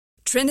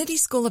Trinity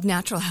School of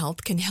Natural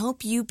Health can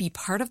help you be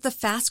part of the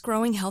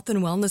fast-growing health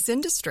and wellness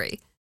industry.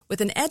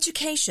 With an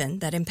education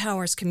that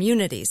empowers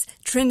communities,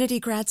 Trinity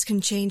grads can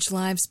change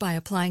lives by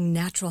applying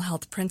natural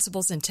health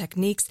principles and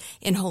techniques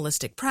in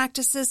holistic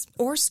practices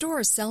or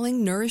stores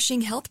selling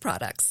nourishing health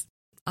products.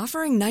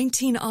 Offering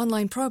 19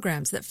 online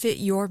programs that fit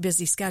your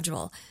busy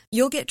schedule,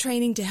 you'll get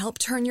training to help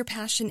turn your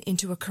passion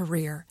into a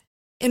career.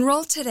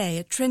 Enroll today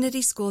at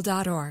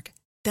trinityschool.org.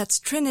 That's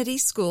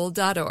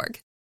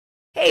trinityschool.org.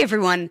 Hey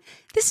everyone,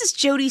 this is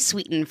Jody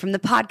Sweeten from the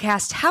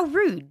podcast How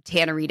Rude,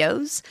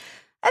 Tanneritos.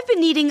 I've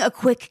been needing a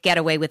quick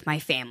getaway with my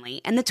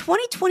family, and the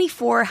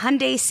 2024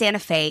 Hyundai Santa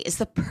Fe is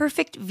the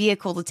perfect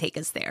vehicle to take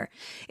us there.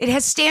 It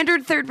has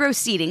standard third-row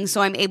seating,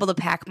 so I'm able to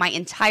pack my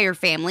entire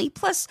family,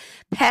 plus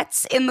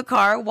pets, in the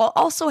car, while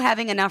also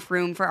having enough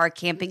room for our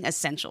camping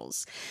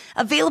essentials.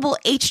 Available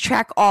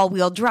H-Track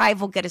all-wheel drive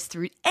will get us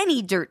through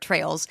any dirt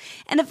trails,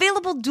 and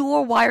available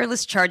dual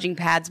wireless charging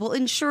pads will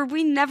ensure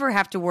we never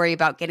have to worry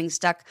about getting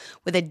stuck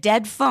with a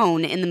dead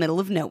phone in the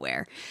middle of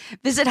nowhere.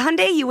 Visit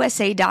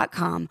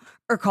HyundaiUSA.com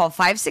or call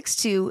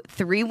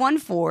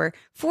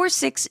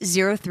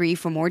 562-314-4603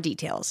 for more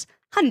details.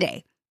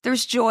 Hyundai,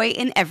 there's joy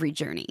in every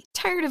journey.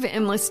 Tired of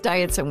endless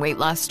diets and weight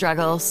loss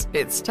struggles?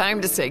 It's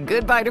time to say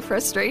goodbye to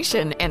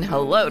frustration and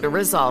hello to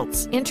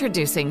results.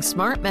 Introducing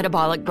Smart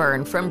Metabolic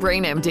Burn from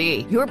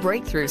BrainMD, your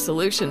breakthrough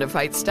solution to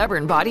fight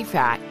stubborn body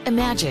fat.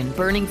 Imagine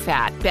burning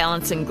fat,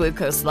 balancing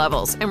glucose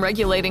levels, and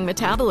regulating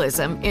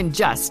metabolism in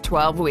just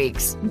 12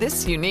 weeks.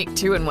 This unique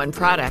 2-in-1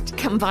 product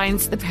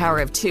combines the power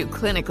of 2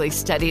 clinically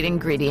studied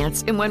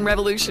ingredients in one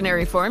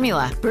revolutionary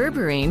formula.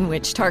 Berberine,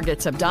 which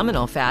targets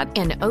abdominal fat,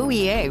 and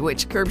OEA,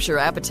 which curbs your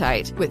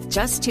appetite. With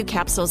just 2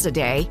 capsules a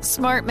day,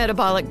 Smart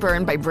Metabolic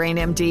Burn by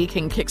BrainMD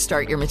can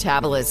kickstart your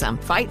metabolism,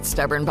 fight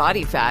stubborn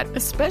body fat,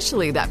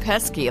 especially that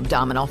pesky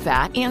abdominal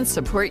fat, and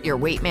support your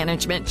weight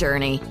management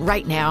journey.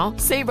 Right now,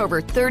 save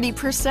over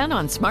 30%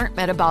 on Smart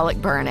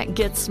Metabolic Burn at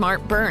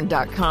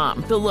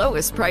GetSmartBurn.com. The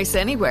lowest price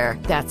anywhere.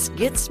 That's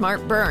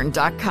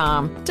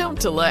GetSmartBurn.com. Don't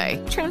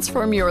delay.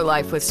 Transform your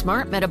life with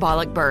Smart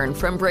Metabolic Burn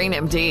from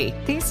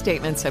BrainMD. These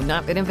statements have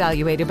not been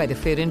evaluated by the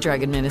Food and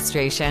Drug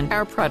Administration.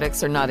 Our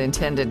products are not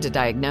intended to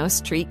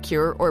diagnose, treat,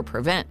 cure, or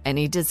prevent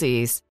any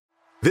disease.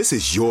 This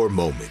is your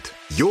moment,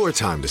 your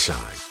time to shine,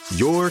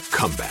 your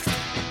comeback.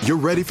 You're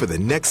ready for the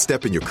next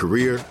step in your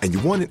career, and you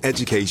want an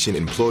education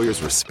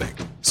employers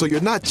respect. So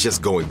you're not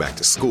just going back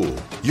to school,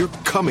 you're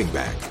coming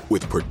back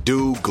with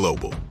Purdue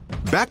Global.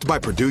 Backed by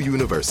Purdue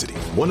University,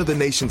 one of the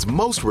nation's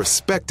most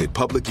respected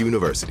public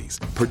universities,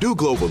 Purdue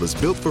Global is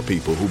built for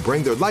people who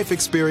bring their life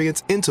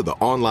experience into the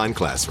online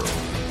classroom.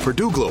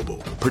 Purdue Global,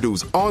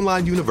 Purdue's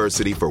online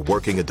university for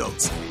working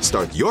adults.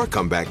 Start your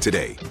comeback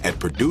today at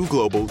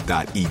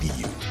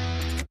purdueglobal.edu.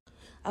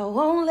 I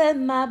won't let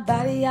my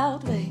body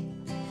outweigh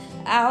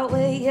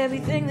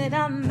everything that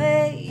I'm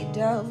made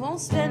of. Won't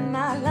spend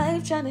my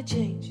life trying to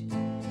change.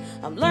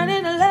 I'm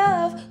learning to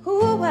love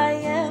who I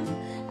am.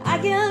 I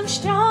am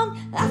strong,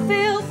 I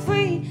feel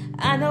free.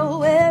 I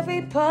know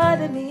every part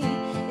of me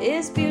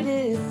is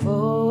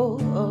beautiful.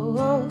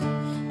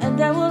 And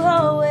I will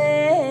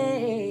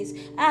always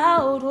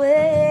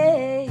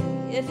outweigh.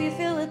 If you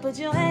feel it, put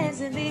your hands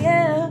in the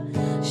air.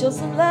 Show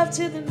some love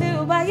to the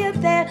mirror while you're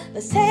there.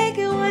 Let's take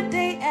it one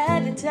day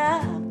at a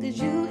time, 'cause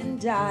you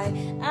and I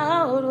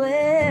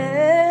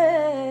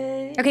outweigh.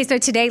 Okay, so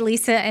today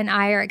Lisa and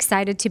I are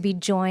excited to be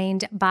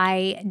joined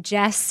by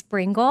Jess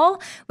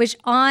Springle, which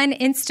on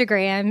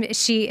Instagram,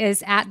 she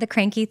is at The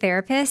Cranky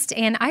Therapist.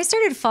 And I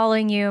started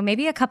following you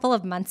maybe a couple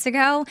of months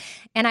ago.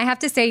 And I have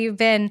to say you've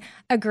been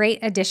a great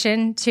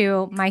addition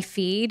to my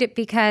feed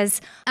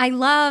because I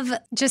love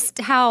just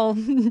how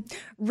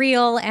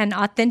real and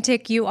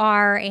authentic you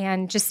are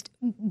and just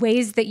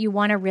ways that you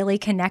want to really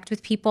connect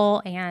with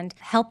people and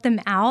help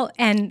them out.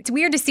 And it's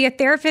weird to see a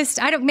therapist.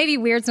 Maybe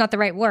weird's not the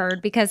right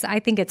word because I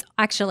think it's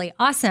actually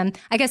awesome.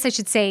 I guess I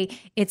should say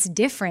it's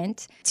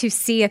different to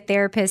see a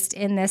therapist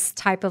in this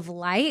type of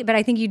light, but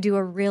I think you do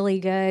a really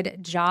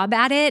good job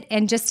at it.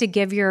 And just to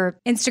give your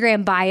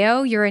Instagram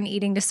bio, you're an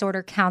eating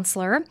disorder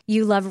counselor.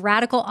 You love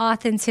radical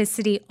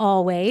authenticity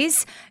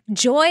always,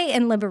 joy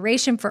and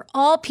liberation for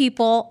all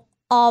people,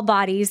 all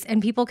bodies,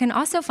 and people can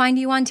also find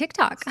you on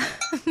TikTok.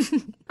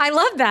 I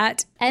love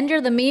that. And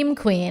you're the meme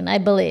queen, I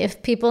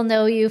believe. People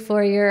know you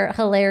for your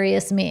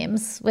hilarious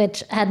memes,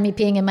 which had me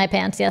peeing in my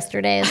pants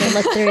yesterday as I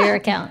looked through your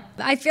account.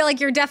 I feel like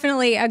you're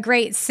definitely a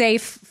great,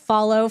 safe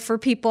follow for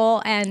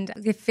people. And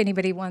if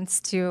anybody wants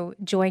to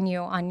join you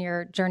on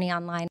your journey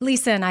online,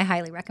 Lisa and I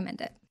highly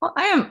recommend it. Well,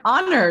 I am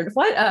honored.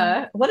 What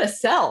a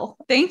sell.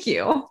 Thank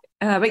you.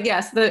 But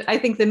yes, I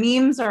think the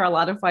memes are a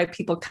lot of why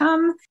people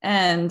come,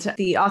 and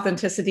the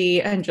authenticity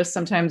and just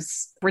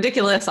sometimes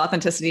ridiculous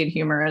authenticity and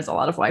humor is a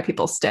lot of why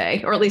people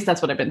stay, or at least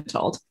that's what I've been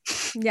told.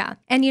 Yeah.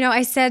 And,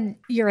 I said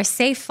you're a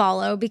safe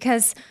follow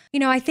because,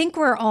 I think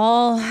we're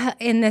all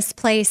in this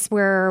place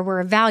where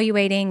we're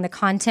evaluating the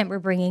content we're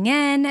bringing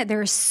in.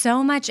 There's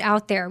so much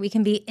out there. We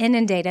can be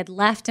inundated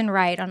left and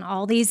right on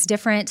all these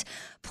different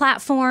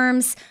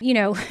platforms.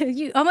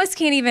 You almost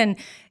can't even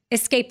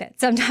escape it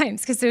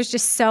sometimes because there's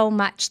just so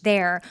much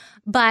there.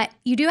 But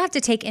you do have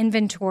to take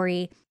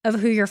inventory of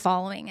who you're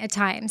following at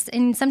times.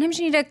 And sometimes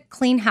you need a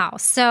clean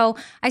house. So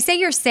I say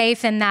you're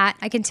safe in that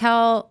I can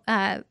tell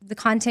the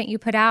content you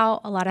put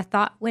out, a lot of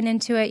thought went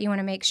into it. You want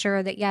to make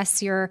sure that,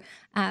 yes, you're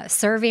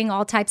serving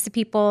all types of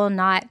people,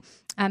 not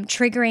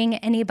triggering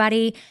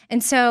anybody.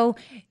 And so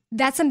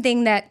that's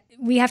something that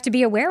we have to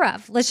be aware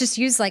of. Let's just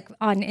use like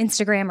on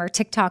Instagram or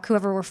TikTok,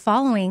 whoever we're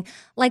following,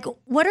 like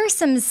what are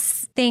some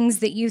things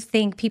that you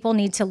think people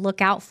need to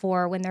look out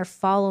for when they're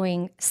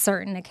following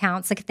certain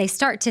accounts? Like if they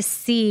start to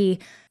see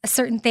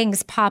certain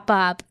things pop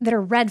up that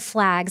are red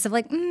flags of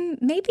like,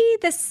 maybe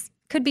this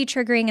could be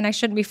triggering and I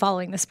shouldn't be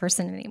following this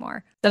person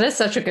anymore. That is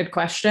such a good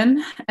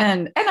question.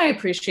 And I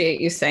appreciate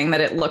you saying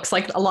that it looks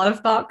like a lot of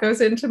thought goes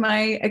into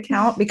my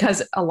account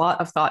because a lot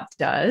of thought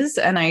does.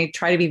 And I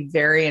try to be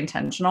very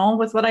intentional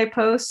with what I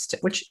post,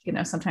 which,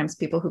 sometimes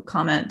people who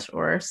comment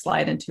or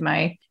slide into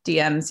my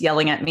DMs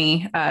yelling at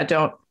me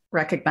don't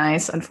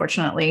recognize,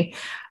 unfortunately.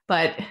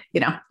 But,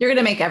 you're going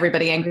to make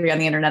everybody angry on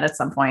the internet at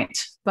some point.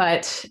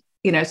 But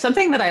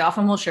something that I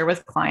often will share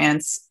with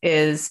clients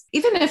is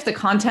even if the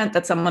content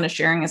that someone is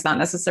sharing is not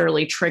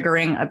necessarily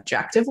triggering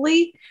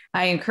objectively,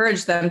 I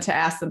encourage them to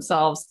ask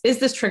themselves, is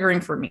this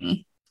triggering for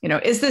me?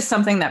 Is this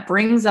something that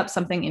brings up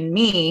something in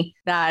me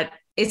that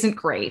isn't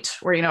great?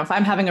 Or, if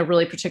I'm having a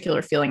really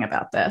particular feeling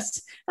about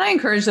this, and I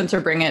encourage them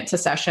to bring it to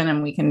session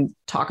and we can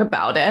talk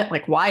about it.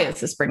 Like, why is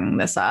this bringing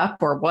this up?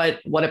 Or what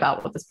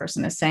about what this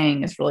person is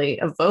saying is really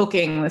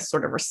evoking this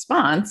sort of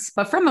response?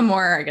 But from a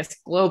more, I guess,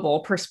 global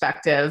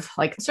perspective,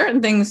 like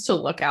certain things to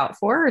look out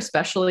for,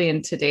 especially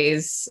in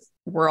today's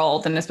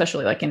world, and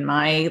especially like in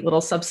my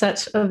little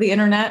subset of the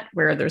internet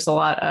where there's a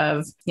lot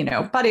of,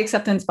 body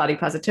acceptance, body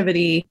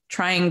positivity,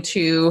 trying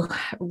to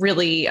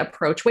really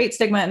approach weight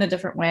stigma in a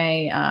different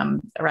way,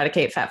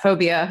 eradicate fat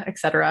phobia, et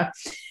cetera.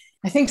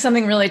 I think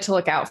something really to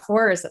look out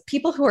for is that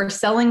people who are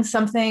selling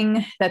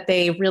something that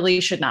they really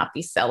should not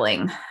be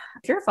selling.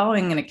 If you're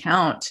following an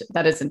account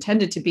that is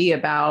intended to be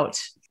about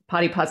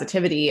body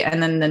positivity,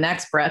 and then the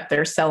next breath,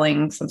 they're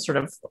selling some sort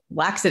of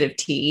laxative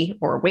tea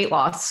or weight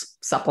loss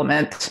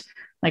supplement,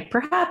 like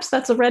perhaps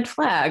that's a red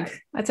flag.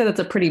 I'd say that's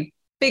a pretty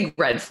big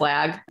red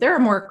flag. There are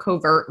more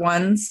covert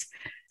ones.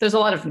 There's a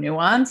lot of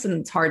nuance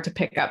and it's hard to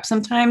pick up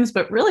sometimes,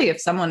 but really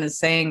if someone is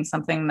saying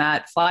something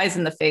that flies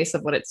in the face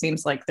of what it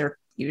seems like they're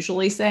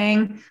usually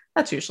saying,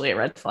 that's usually a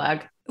red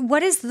flag.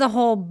 What is the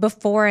whole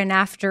before and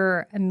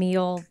after a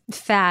meal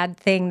fad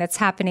thing that's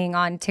happening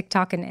on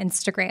TikTok and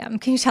Instagram?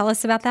 Can you tell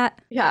us about that?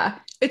 Yeah,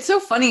 it's so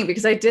funny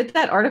because I did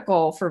that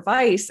article for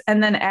Vice.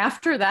 And then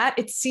after that,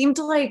 it seemed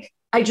like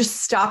I just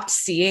stopped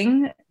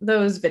seeing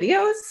those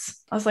videos.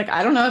 I was like,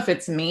 I don't know if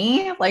it's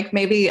me. Like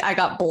maybe I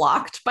got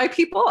blocked by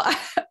people.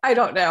 I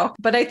don't know.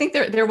 But I think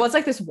there was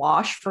like this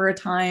wash for a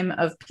time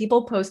of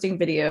people posting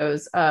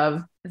videos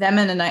of them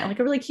in like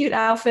a really cute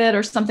outfit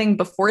or something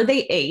before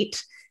they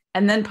ate,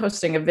 and then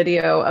posting a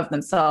video of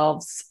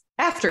themselves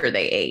after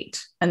they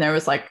ate. And there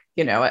was like,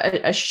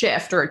 a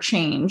shift or a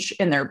change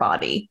in their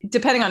body.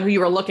 Depending on who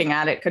you were looking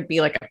at, it could be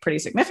like a pretty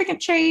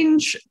significant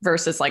change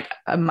versus like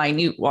a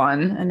minute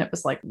one. And it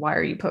was like, why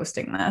are you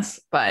posting this?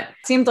 But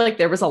it seemed like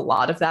there was a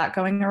lot of that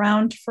going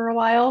around for a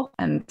while,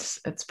 and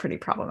it's pretty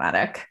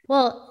problematic.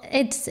 Well,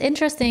 it's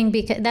interesting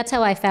because that's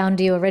how I found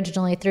you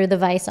originally, through the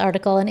Vice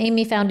article. And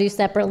Amy found you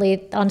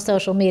separately on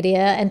social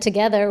media. And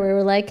together we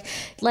were like,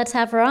 let's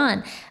have her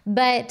on.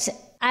 But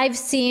I've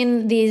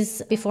seen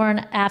these before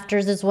and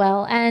afters as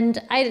well.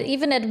 And I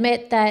even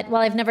admit that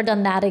while I've never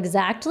done that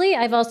exactly,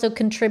 I've also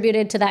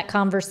contributed to that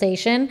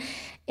conversation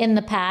in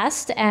the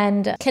past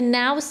and can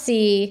now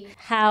see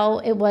how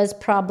it was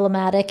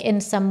problematic in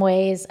some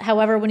ways.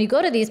 However, when you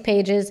go to these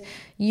pages,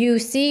 you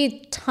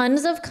see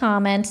tons of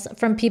comments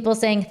from people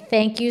saying,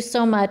 thank you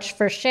so much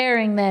for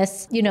sharing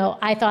this.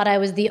 I thought I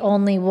was the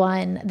only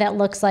one that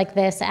looks like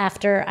this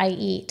after I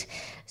eat.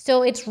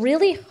 So it's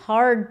really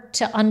hard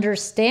to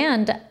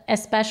understand,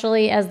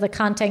 especially as the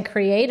content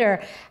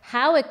creator,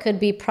 how it could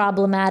be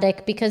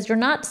problematic because you're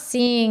not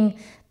seeing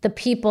the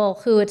people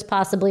who it's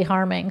possibly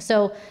harming.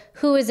 So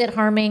who is it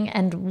harming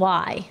and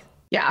why?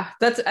 Yeah,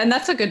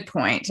 that's a good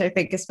point. I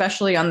think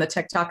especially on the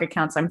TikTok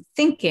accounts I'm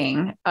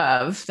thinking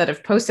of that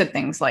have posted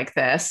things like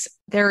this,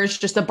 there is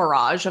just a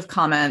barrage of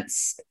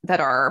comments that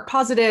are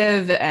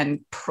positive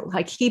and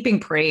like heaping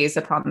praise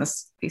upon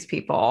these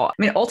people.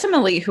 I mean,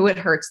 ultimately, who it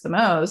hurts the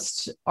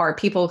most are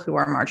people who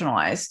are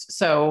marginalized.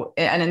 So,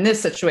 and in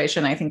this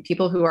situation, I think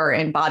people who are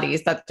in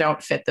bodies that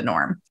don't fit the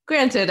norm.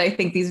 Granted, I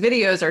think these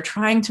videos are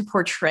trying to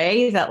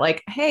portray that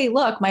like, hey,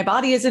 look, my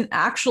body isn't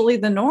actually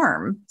the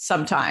norm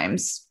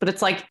sometimes. But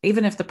it's like,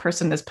 even if the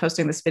person is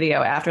posting this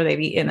video after they've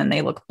eaten and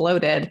they look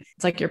bloated,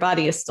 it's like your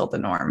body is still the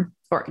norm.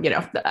 Or,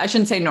 I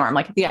shouldn't say norm,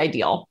 like the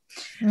ideal,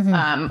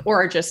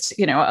 or just,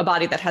 a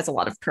body that has a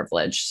lot of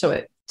privilege. So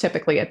it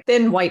typically a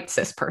thin white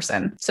cis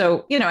person.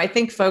 So, I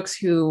think folks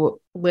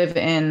who live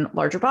in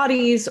larger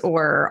bodies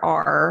or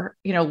are,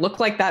 look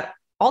like that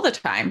all the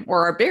time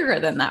or are bigger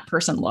than that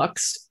person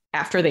looks,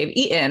 after they've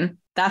eaten,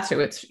 that's who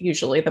it's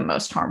usually the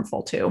most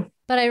harmful to.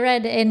 But I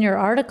read in your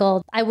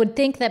article, I would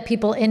think that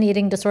people in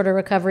eating disorder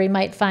recovery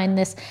might find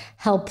this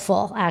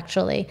helpful,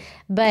 actually,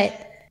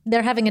 but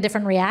they're having a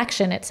different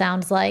reaction, it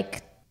sounds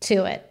like,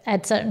 to it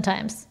at certain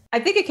times. I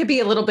think it could be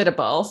a little bit of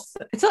both.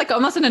 It's like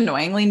almost an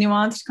annoyingly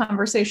nuanced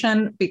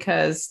conversation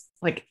because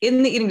like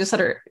in the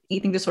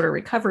eating disorder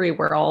recovery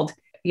world,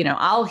 you know,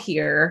 I'll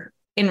hear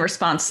in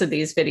response to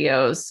these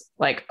videos,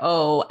 like,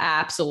 oh,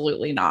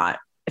 absolutely not.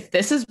 If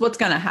this is what's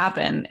going to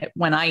happen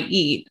when I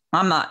eat,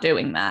 I'm not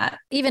doing that.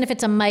 Even if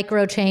it's a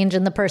micro change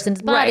in the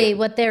person's body, Right.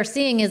 What they're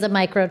seeing is a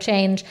micro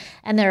change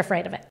and they're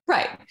afraid of it.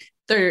 Right.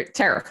 They're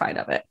terrified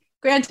of it.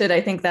 Granted,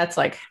 I think that's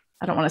like,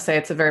 I don't want to say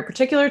it's a very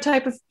particular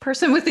type of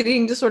person with an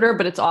eating disorder,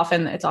 but it's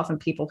often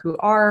people who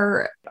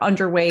are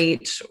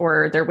underweight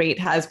or their weight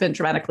has been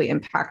dramatically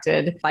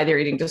impacted by their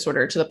eating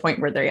disorder to the point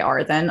where they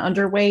are then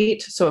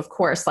underweight. So of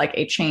course, like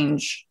a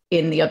change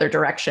in the other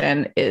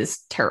direction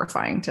is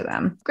terrifying to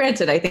them.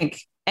 Granted, I think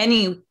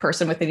any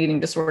person with an eating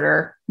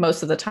disorder,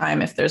 most of the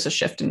time, if there's a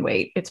shift in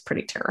weight, it's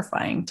pretty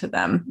terrifying to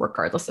them,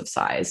 regardless of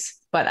size.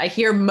 But I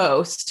hear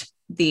most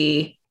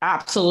the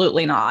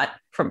absolutely not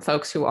from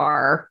folks who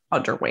are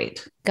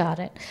underweight. Got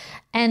it.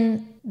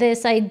 And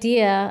this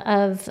idea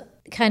of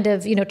kind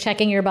of, you know,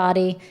 checking your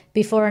body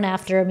before and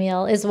after a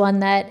meal is one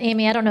that,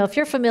 Amy, I don't know if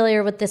you're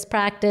familiar with this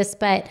practice,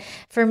 but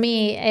for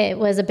me, it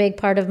was a big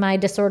part of my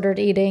disordered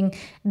eating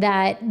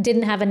that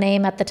didn't have a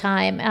name at the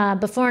time.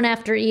 Before and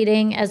after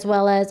eating, as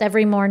well as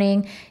every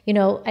morning, you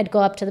know, I'd go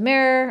up to the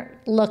mirror,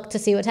 look to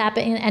see what's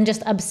happening, and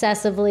just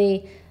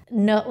obsessively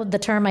no, the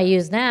term I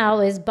use now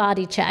is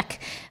body check.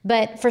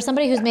 But for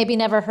somebody who's maybe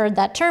never heard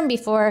that term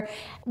before,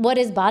 what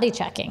is body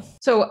checking?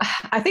 So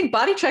I think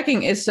body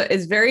checking is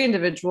very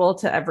individual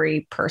to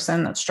every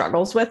person that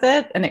struggles with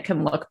it. And it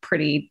can look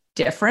pretty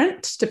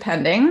different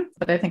depending,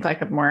 but I think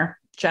like a more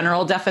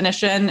general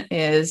definition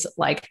is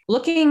like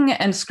looking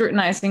and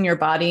scrutinizing your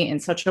body in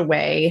such a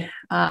way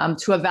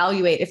to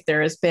evaluate if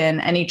there has been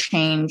any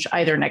change,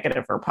 either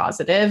negative or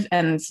positive.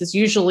 And this is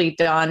usually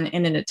done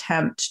in an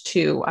attempt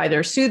to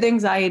either soothe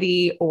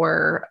anxiety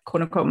or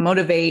quote unquote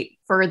motivate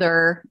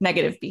further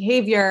negative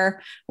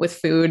behavior with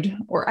food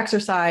or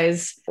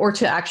exercise, or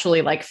to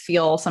actually like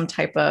feel some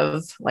type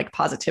of like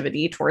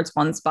positivity towards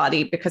one's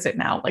body because it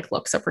now like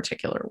looks a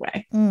particular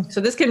way. So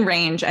this can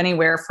range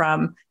anywhere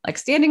from like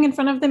standing in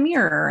front of the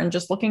mirror and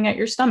just looking at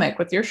your stomach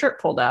with your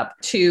shirt pulled up,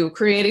 to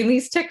creating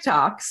these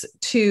TikToks,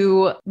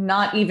 to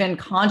not even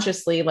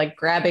consciously like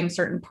grabbing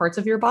certain parts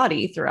of your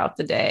body throughout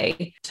the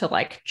day to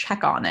like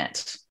check on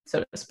it,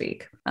 so to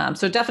speak.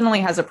 So it definitely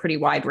has a pretty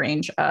wide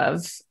range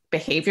of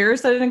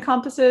behaviors that it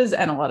encompasses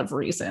and a lot of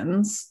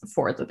reasons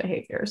for the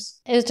behaviors.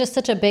 It was just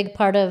such a big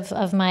part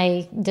of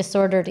my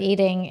disordered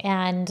eating.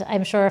 And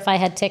I'm sure if I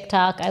had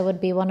TikTok, I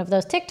would be one of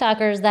those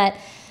TikTokers that,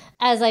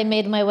 as I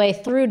made my way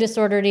through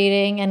disordered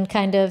eating and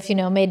kind of, you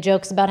know, made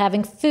jokes about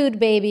having food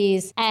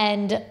babies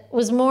and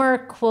was more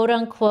quote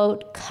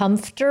unquote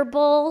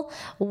comfortable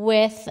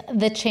with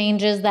the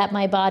changes that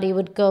my body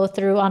would go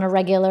through on a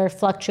regular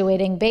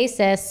fluctuating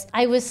basis,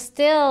 I was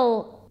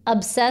still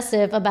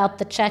obsessive about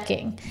the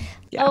checking.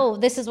 Yeah. Oh,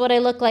 this is what I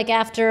look like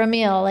after a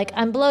meal. Like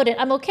I'm bloated.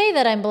 I'm okay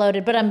that I'm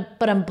bloated, but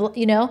I'm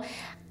you know,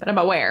 but I'm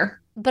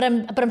aware. But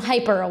I'm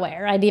hyper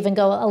aware. I'd even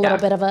go a little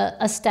bit of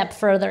a step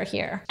further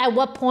here. At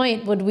what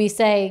point would we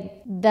say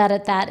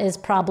that that is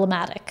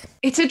problematic?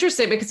 It's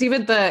interesting because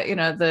even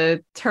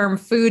the term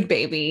food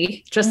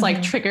baby just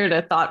like triggered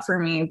a thought for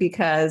me,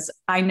 because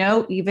I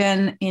know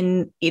even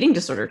in eating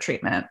disorder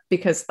treatment,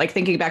 because like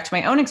thinking back to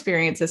my own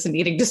experiences in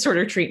eating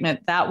disorder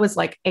treatment, that was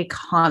like a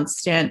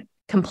constant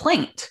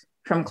complaint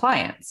from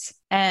clients.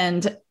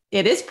 And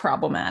it is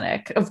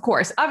problematic. Of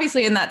course,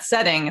 obviously in that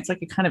setting, it's like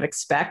you kind of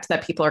expect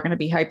that people are going to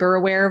be hyper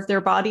aware of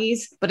their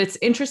bodies. But it's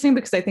interesting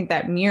because I think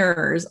that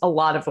mirrors a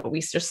lot of what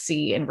we just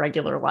see in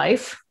regular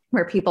life,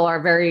 where people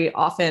are very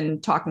often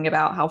talking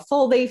about how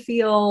full they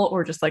feel,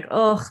 or just like,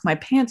 oh, my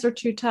pants are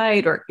too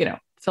tight, or, you know,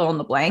 fill in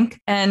the blank.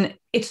 And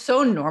it's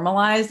so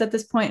normalized at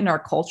this point in our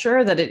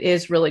culture that it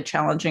is really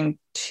challenging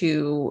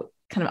to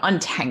kind of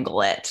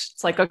untangle it.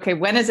 It's like, okay,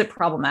 when is it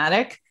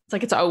problematic? It's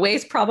like, it's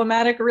always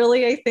problematic,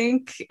 really, I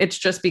think. It's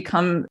just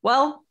become,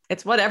 well,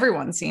 it's what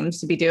everyone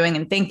seems to be doing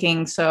and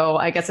thinking. So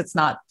I guess it's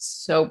not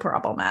so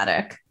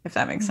problematic, if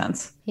that makes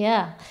sense.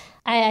 Yeah.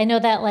 I know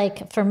that,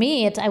 like, for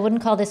me, I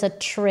wouldn't call this a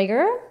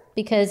trigger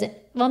because,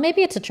 well,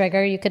 maybe it's a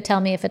trigger. You could tell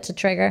me if it's a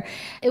trigger.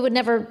 It would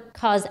never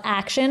cause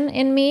action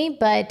in me,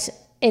 but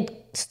it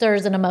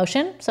stirs an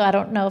emotion. So I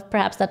don't know if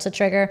perhaps that's a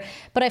trigger,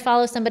 but I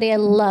follow somebody I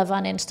love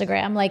on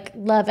Instagram, like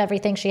love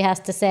everything she has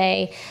to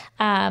say.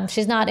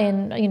 She's not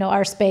in, you know,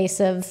 our space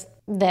of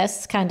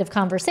this kind of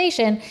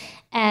conversation.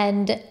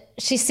 And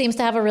she seems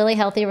to have a really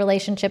healthy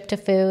relationship to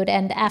food.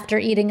 And after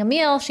eating a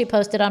meal, she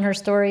posted on her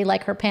story,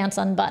 like her pants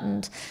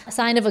unbuttoned. A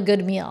sign of a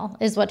good meal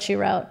is what she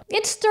wrote.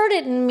 It stirred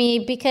it in me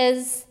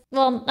because,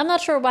 well, I'm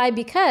not sure why,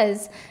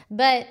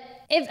 but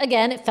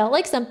it felt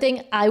like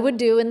something I would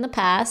do in the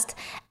past.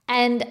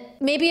 And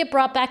maybe it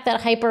brought back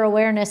that hyper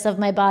awareness of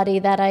my body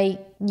that I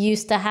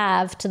used to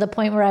have, to the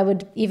point where I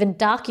would even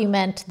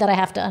document that I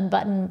have to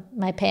unbutton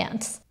my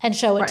pants and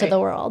show it to the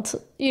world,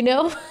 you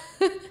know?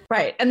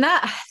 Right. And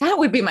that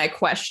would be my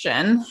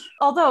question.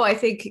 Although I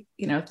think,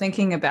 you know,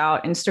 thinking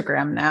about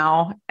Instagram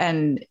now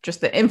and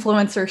just the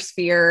influencer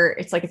sphere,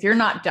 it's like, if you're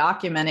not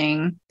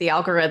documenting, the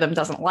algorithm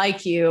doesn't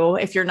like you.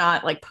 If you're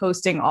not like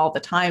posting all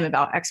the time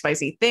about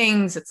XYZ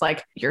things, it's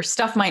like your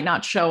stuff might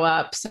not show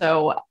up.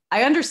 So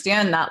I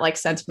understand that like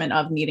sentiment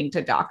of needing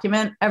to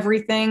document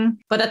everything,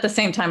 but at the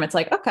same time, it's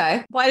like,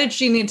 okay, why did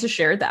she need to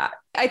share that?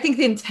 I think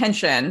the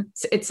intention,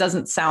 it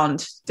doesn't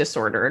sound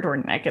disordered or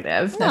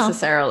negative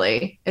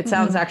necessarily. It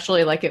sounds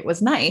actually like it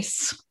was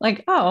nice.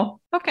 Like,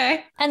 oh,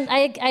 okay. And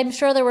I'm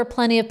sure there were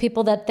plenty of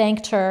people that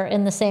thanked her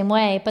in the same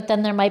way, but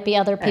then there might be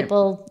other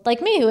people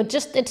like me who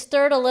it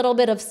stirred a little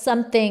bit of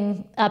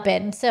something up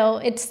in. So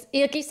it's,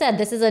 like you said,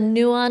 this is a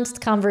nuanced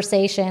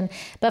conversation.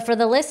 But for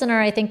the listener,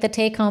 I think the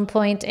take home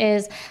point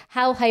is,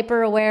 how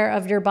hyper aware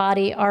of your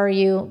body are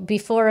you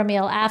before a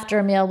meal, after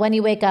a meal, when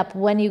you wake up,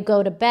 when you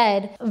go to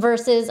bed,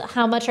 versus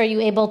how much are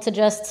you able to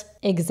just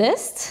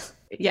exist?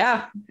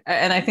 Yeah.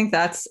 And I think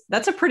that's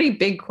a pretty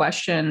big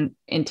question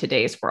in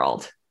today's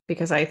world,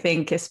 because I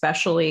think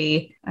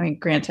especially, I mean,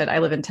 granted, I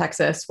live in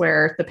Texas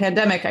where the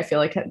pandemic, I feel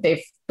like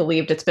they've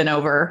believed it's been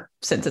over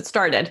since it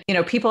started. You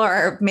know, people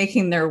are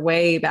making their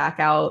way back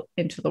out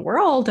into the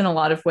world in a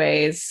lot of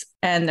ways.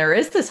 And there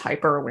is this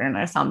hyper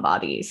awareness on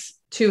bodies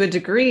to a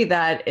degree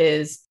that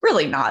is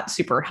really not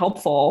super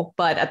helpful.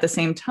 But at the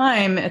same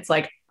time, it's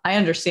like, I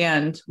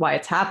understand why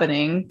it's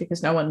happening,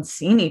 because no one's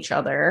seen each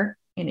other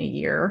in a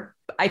year.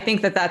 I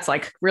think that that's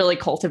like really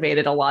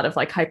cultivated a lot of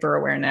like hyper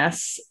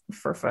awareness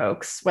for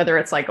folks, whether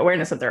it's like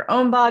awareness of their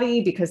own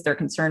body because they're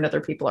concerned other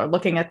people are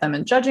looking at them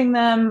and judging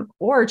them,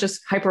 or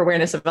just hyper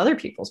awareness of other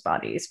people's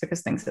bodies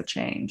because things have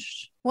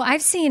changed. Well,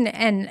 I've seen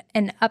an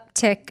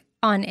uptick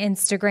on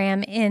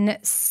Instagram in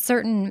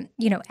certain,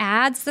 you know,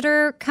 ads that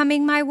are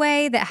coming my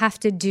way that have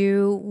to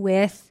do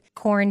with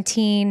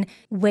quarantine,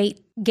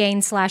 weight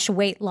gain /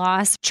 weight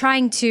loss,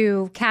 trying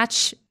to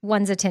catch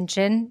one's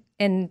attention.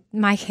 In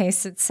my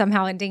case, it's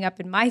somehow ending up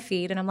in my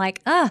feed. And I'm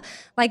like,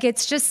 like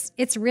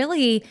it's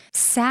really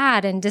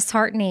sad and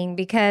disheartening,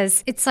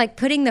 because it's like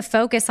putting the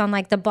focus on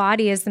like the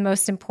body is the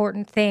most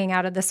important thing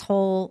out of this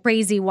whole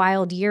crazy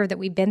wild year that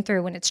we've been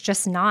through, when it's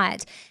just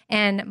not.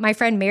 And my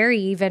friend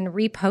Mary even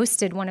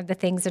reposted one of the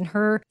things in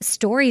her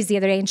stories the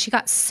other day, and she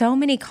got so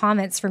many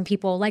comments from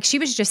people. Like, she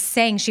was just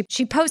saying,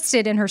 she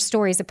posted in her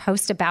stories a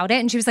post about it,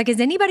 and she was like, is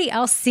anybody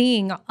else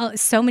seeing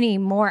so many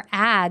more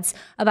ads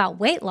about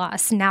weight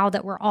loss now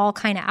that we're all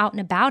kind of out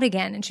and about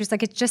again? And she was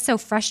like, it's just so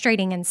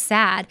frustrating and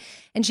sad.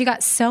 And she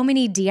got so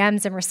many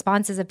DMs and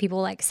responses of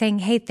people like saying,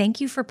 hey, thank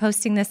you for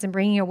posting this and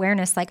bringing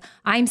awareness. Like,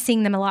 I'm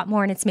seeing them a lot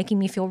more, and it's making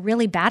me feel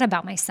really bad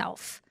about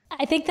myself.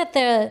 I think that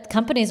the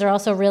companies are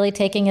also really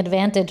taking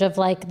advantage of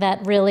like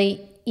that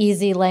really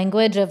easy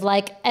language of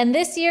like, and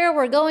this year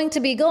we're going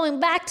to be going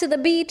back to the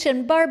beach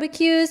and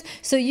barbecues,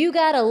 so you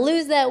got to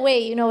lose that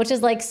weight, you know, which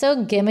is like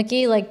so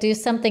gimmicky. Like, do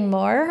something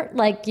more,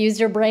 like use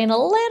your brain a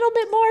little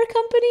bit more,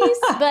 companies.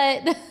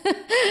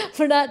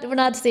 But we're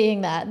not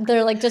seeing that.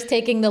 They're like just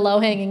taking the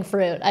low-hanging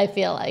fruit, I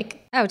feel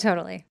like. Oh,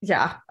 totally.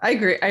 Yeah, I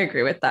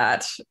agree with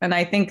that. And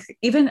I think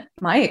even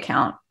my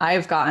account,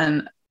 I've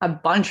gotten a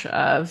bunch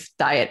of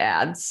diet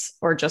ads,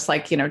 or just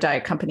like, you know,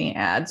 diet company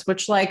ads,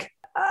 which like,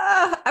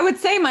 I would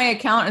say my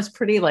account is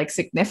pretty like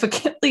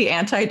significantly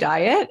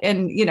anti-diet.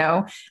 And, you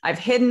know, I've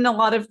hidden a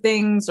lot of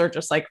things or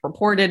just like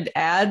reported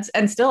ads,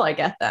 and still I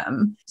get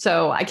them.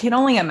 So I can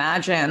only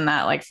imagine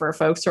that like for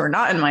folks who are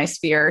not in my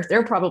sphere,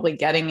 they're probably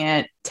getting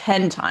it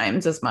 10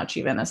 times as much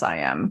even as I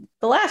am.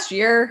 The last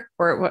year,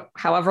 or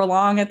however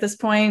long at this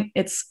point,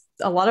 it's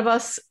a lot of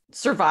us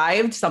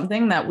survived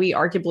something that we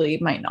arguably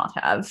might not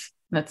have.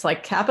 And it's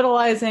like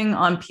capitalizing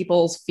on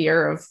people's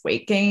fear of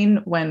weight gain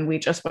when we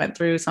just went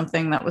through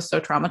something that was so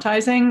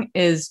traumatizing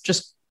is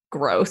just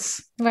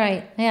gross.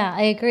 Right. Yeah,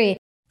 I agree.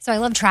 So I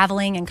love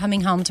traveling and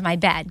coming home to my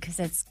bed because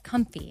it's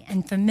comfy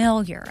and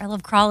familiar. I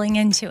love crawling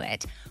into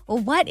it. Well,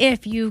 what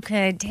if you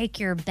could take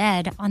your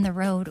bed on the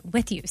road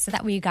with you, so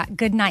that way you got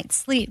good night's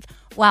sleep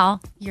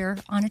while you're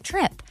on a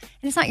trip?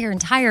 And it's not your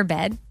entire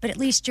bed, but at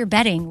least your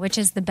bedding, which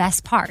is the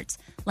best part.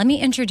 Let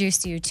me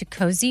introduce you to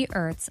Cozy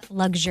Earth's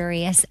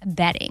luxurious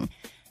bedding.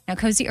 Now,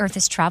 Cozy Earth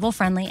is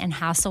travel-friendly and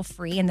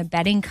hassle-free, and the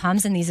bedding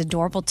comes in these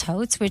adorable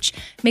totes, which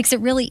makes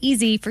it really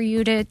easy for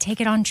you to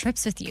take it on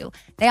trips with you.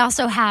 They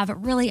also have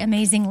really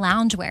amazing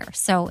loungewear,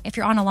 so if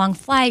you're on a long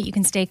flight, you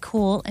can stay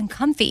cool and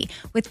comfy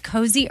with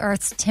Cozy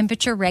Earth's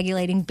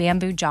temperature-regulating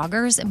bamboo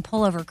joggers and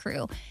pullover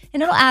crew.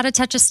 And it'll add a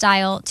touch of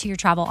style to your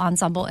travel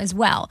ensemble as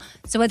well.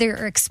 So whether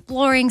you're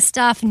exploring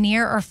stuff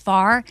near or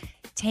far,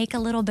 take a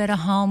little bit of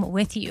home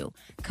with you.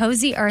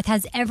 Cozy Earth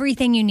has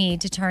everything you need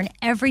to turn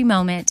every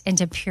moment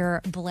into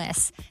pure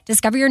bliss.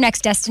 Discover your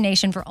next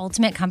destination for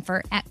ultimate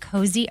comfort at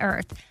Cozy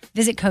Earth.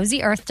 Visit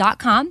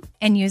CozyEarth.com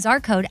and use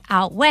our code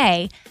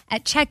OUTWEIGH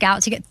at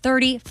checkout to get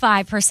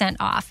 35%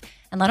 off.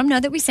 And let them know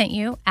that we sent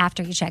you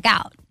after you check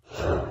out.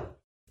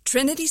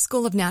 Trinity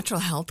School of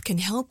Natural Health can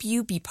help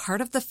you be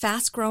part of the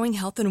fast-growing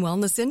health and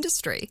wellness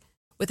industry.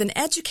 With an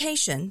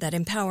education that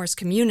empowers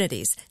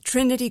communities,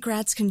 Trinity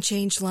grads can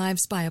change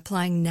lives by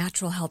applying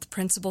natural health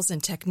principles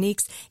and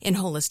techniques in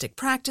holistic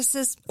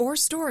practices or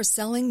stores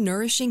selling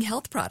nourishing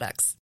health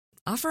products.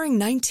 Offering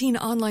 19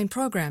 online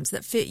programs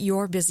that fit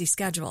your busy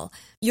schedule,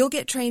 you'll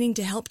get training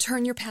to help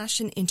turn your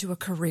passion into a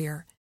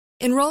career.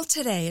 Enroll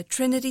today at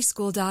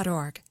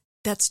trinityschool.org.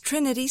 That's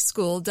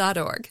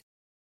trinityschool.org.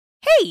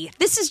 Hey,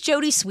 this is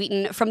Jodie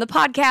Sweetin from the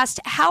podcast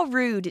How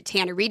Rude,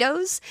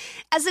 Tanneritos.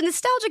 As a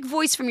nostalgic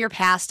voice from your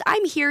past,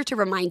 I'm here to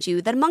remind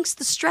you that amongst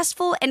the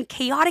stressful and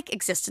chaotic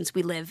existence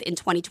we live in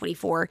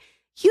 2024,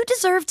 you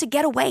deserve to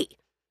get away.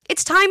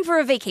 It's time for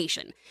a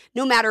vacation,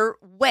 no matter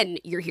when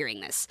you're hearing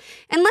this.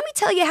 And let me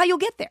tell you how you'll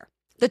get there.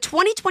 The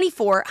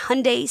 2024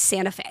 Hyundai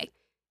Santa Fe.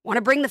 Want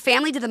to bring the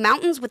family to the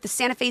mountains with the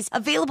Santa Fe's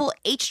available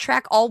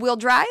H-Track all-wheel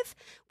drive?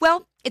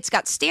 Well, it's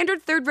got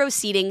standard third-row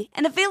seating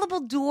and available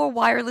dual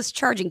wireless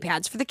charging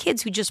pads for the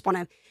kids who just want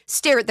to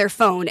stare at their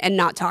phone and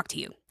not talk to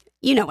you.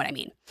 You know what I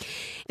mean.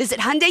 Visit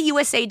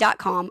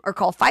HyundaiUSA.com or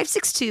call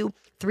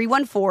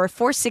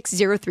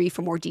 562-314-4603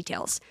 for more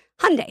details.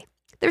 Hyundai,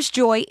 there's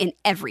joy in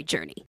every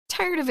journey.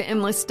 Tired of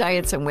endless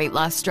diets and weight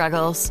loss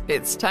struggles?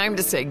 It's time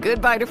to say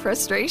goodbye to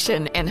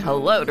frustration and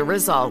hello to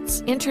results.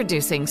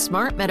 Introducing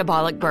Smart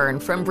Metabolic Burn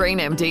from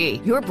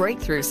BrainMD, your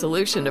breakthrough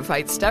solution to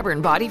fight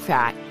stubborn body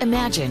fat.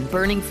 Imagine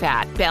burning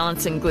fat,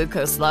 balancing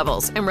glucose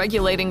levels, and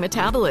regulating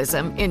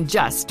metabolism in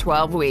just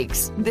 12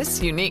 weeks.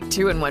 This unique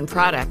 2-in-1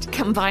 product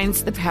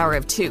combines the power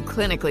of 2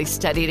 clinically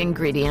studied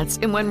ingredients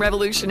in one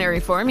revolutionary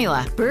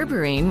formula.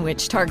 Berberine,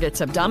 which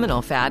targets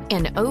abdominal fat,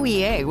 and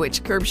OEA,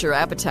 which curbs your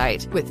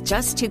appetite. With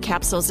just 2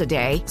 capsules a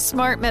day,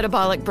 Smart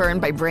Metabolic Burn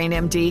by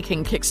BrainMD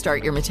can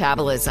kickstart your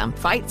metabolism,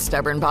 fight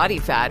stubborn body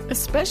fat,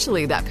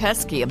 especially that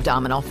pesky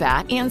abdominal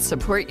fat, and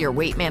support your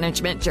weight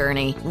management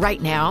journey. Right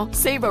now,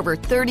 save over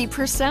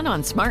 30%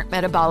 on Smart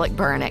Metabolic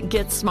Burn at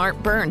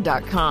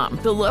GetSmartBurn.com.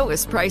 The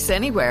lowest price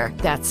anywhere.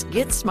 That's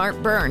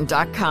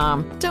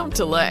GetSmartBurn.com. Don't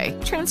delay.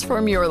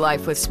 Transform your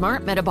life with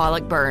Smart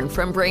Metabolic Burn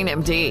from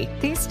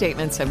BrainMD. These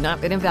statements have not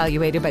been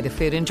evaluated by the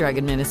Food and Drug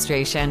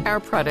Administration.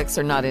 Our products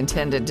are not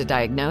intended to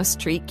diagnose,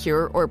 treat,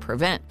 cure, or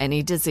prevent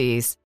any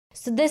disease.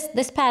 So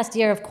this past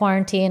year of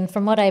quarantine,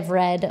 from what I've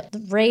read,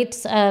 the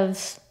rates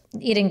of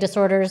eating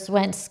disorders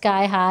went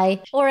sky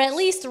high, or at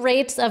least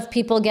rates of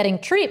people getting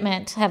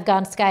treatment have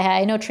gone sky high.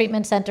 I know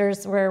treatment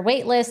centers were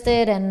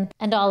waitlisted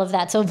and all of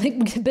that. So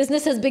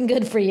business has been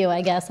good for you,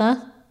 I guess, huh?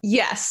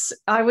 Yes,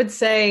 I would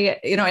say,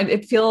 I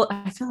feel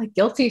like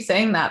guilty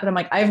saying that, but I'm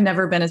like, I've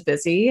never been as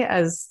busy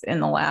as in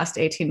the last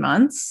 18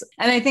 months.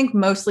 And I think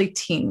mostly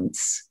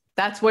teens.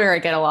 That's where I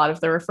get a lot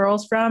of the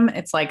referrals from.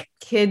 It's like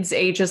kids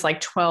ages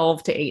like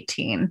 12 to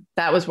 18.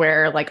 That was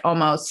where like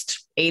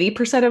almost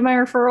 80% of my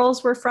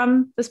referrals were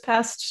from this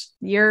past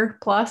year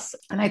plus.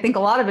 And I think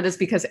a lot of it is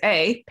because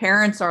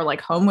parents are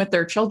like home with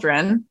their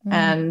children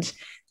and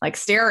like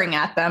staring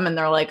at them and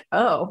they're like,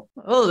 oh,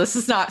 this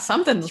is not,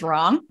 something's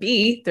wrong.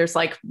 B, there's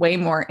like way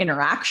more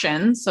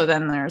interaction. So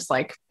then there's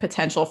like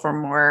potential for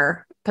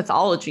more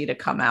pathology to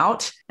come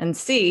out. And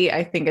C,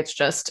 I think it's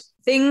just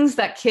things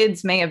that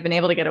kids may have been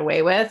able to get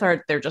away with,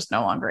 or they're just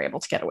no longer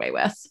able to get away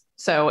with.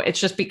 So it's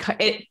just because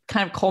it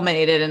kind of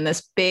culminated in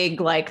this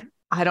big, like,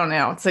 I don't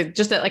know, it's like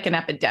just like an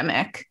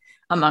epidemic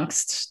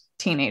amongst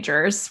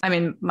teenagers. I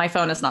mean, my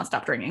phone has not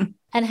stopped ringing.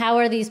 And how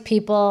are these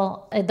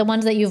people, the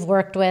ones that you've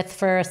worked with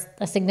for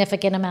a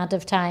significant amount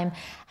of time,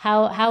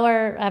 how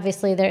are,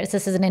 obviously this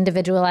is an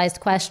individualized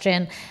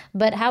question,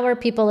 but how are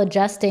people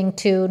adjusting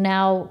to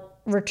now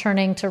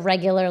returning to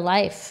regular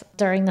life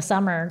during the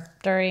summer,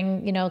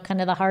 during,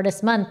 kind of the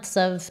hardest months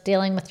of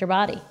dealing with your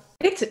body?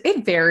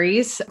 It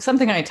varies.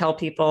 Something I tell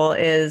people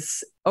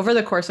is over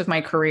the course of my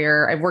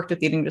career, I've worked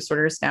with eating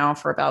disorders now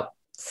for about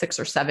 6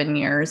 or 7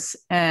 years.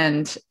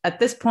 And at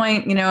this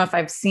point, if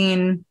I've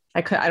seen,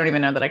 I don't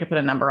even know that I could put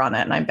a number on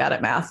it and I'm bad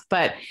at math,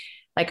 but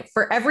like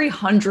for every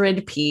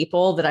 100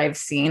 people that I've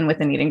seen with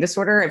an eating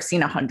disorder, I've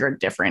seen 100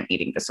 different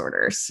eating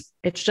disorders.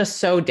 It's just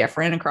so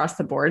different across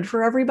the board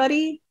for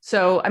everybody.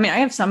 So, I mean, I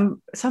have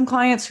some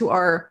clients who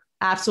are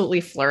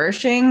absolutely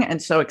flourishing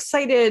and so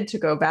excited to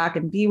go back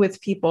and be with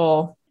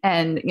people.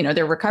 And,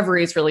 their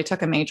recoveries really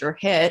took a major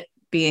hit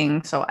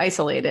being so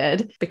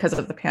isolated because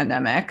of the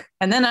pandemic.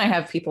 And then I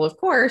have people, of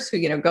course, who,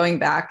 going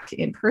back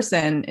in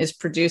person is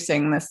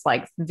producing this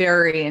like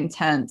very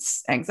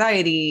intense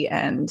anxiety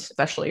and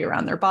especially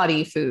around their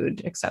body,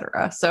 food, et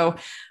cetera. So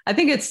I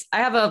think I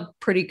have a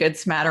pretty good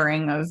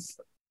smattering of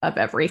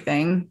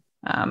everything.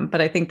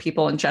 But I think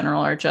people in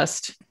general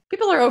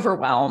people are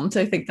overwhelmed.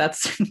 I think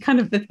that's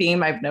kind of the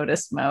theme I've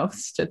noticed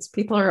most. It's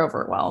people are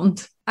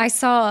overwhelmed. I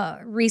saw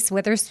Reese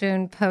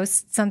Witherspoon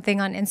post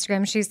something on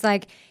Instagram. She's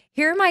like,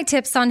 here are my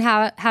tips on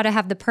how to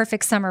have the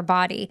perfect summer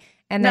body.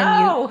 And then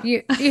No.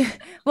 you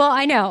well,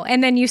 I know.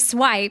 And then you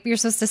swipe, you're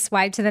supposed to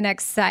swipe to the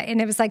next site.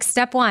 And it was like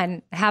step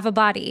 1, have a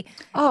body.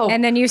 Oh.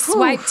 And then you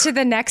swipe to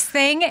the next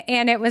thing.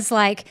 And it was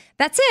like,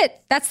 that's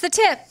it. That's the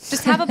tip.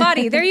 Just have a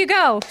body. There you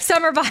go.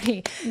 Summer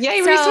body.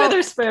 Yay, Reese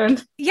Witherspoon.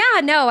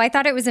 Yeah, no, I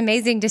thought it was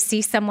amazing to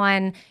see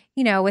someone,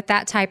 you know, with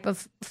that type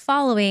of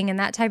following and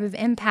that type of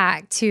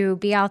impact to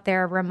be out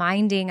there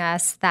reminding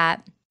us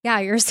that, yeah,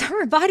 your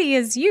summer body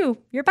is you,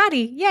 your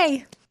body.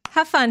 Yay.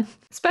 Have fun.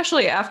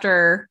 Especially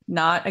after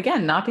not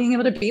being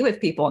able to be with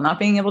people, not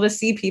being able to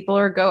see people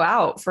or go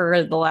out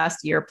for the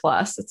last year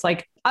plus. It's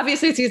like,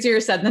 obviously it's easier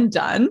said than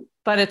done,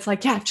 but it's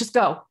like, yeah, just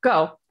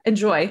go,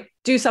 enjoy,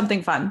 do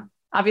something fun.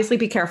 Obviously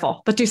be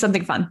careful, but do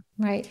something fun.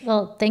 Right.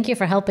 Well, thank you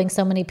for helping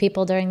so many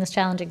people during this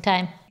challenging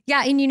time.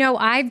 Yeah. And, you know,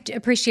 I've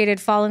appreciated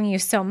following you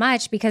so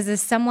much because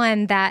as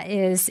someone that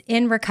is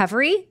in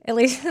recovery, at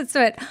least that's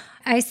what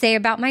I say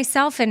about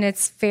myself, and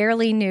it's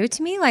fairly new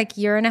to me, like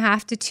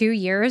 1.5 to 2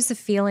 years of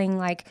feeling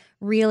like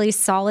really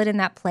solid in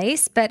that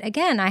place. But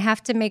again, I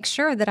have to make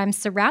sure that I'm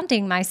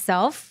surrounding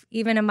myself,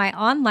 even in my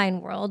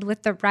online world,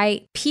 with the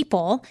right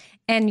people.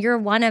 And you're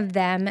one of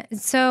them.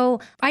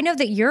 So I know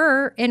that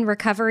you're in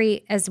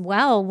recovery as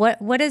well.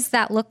 What does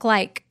that look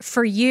like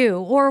for you?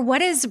 Or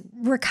what is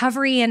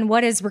recovery and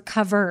what is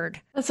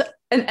recovered? That's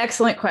an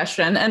excellent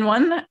question. And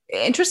one,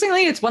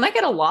 interestingly, it's one I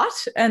get a lot.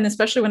 And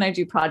especially when I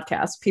do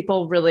podcasts,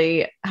 people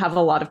really have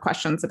a lot of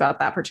questions about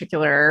that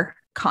particular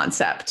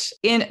concept.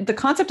 In the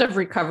concept of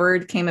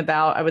recovered came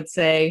about, I want to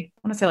say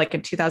like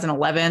in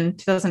 2009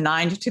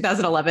 to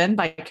 2011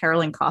 by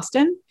Carolyn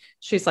Costin.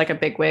 She's like a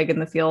bigwig in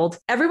the field.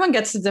 Everyone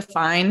gets to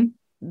define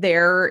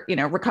their,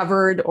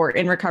 recovered or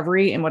in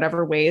recovery in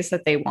whatever ways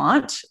that they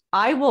want.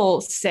 I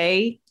will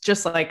say,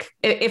 just like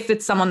if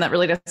it's someone that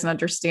really doesn't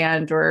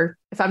understand, or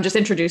if I'm just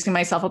introducing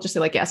myself, I'll just say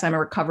like, yes, I'm a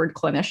recovered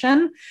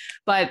clinician.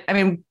 But I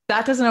mean,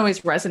 that doesn't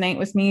always resonate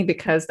with me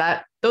because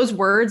those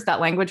words, that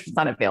language was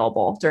not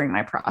available during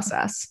my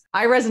process.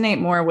 I resonate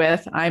more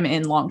with I'm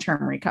in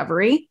long-term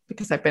recovery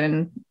because I've been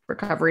in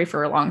recovery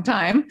for a long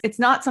time. It's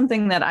not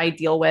something that I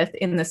deal with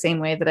in the same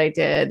way that I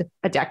did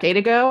a decade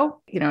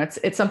ago.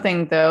 It's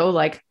something though,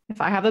 like if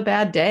I have a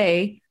bad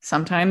day,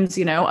 sometimes,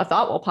 a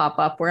thought will pop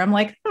up where I'm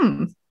like,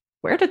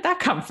 where did that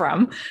come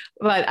from?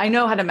 But I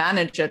know how to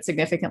manage it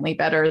significantly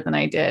better than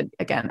I did,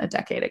 again, a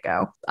decade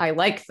ago. I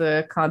like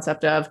the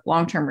concept of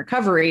long-term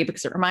recovery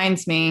because it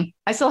reminds me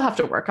I still have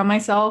to work on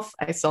myself.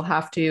 I still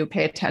have to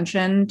pay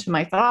attention to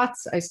my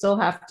thoughts. I still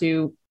have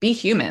to be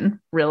human,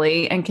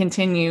 really, and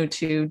continue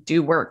to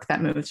do work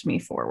that moves me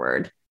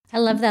forward. I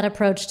love that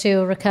approach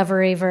to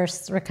recovery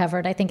versus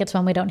recovered. I think it's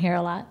one we don't hear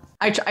a lot.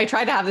 I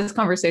try to have this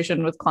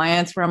conversation with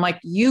clients where I'm like,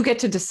 you get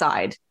to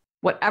decide.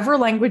 Whatever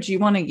language you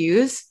want to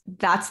use,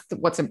 that's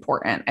what's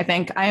important. I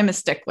think I am a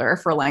stickler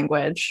for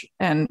language.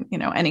 And,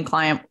 any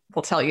client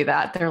will tell you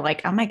that. They're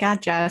like, oh my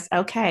God, Jess,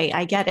 okay,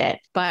 I get it.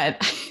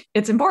 But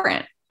it's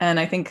important. And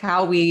I think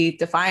how we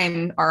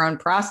define our own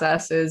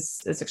process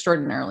is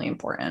extraordinarily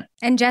important.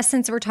 And Jess,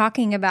 since we're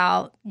talking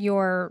about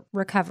your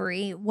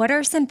recovery, what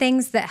are some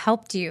things that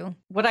helped you?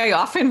 What I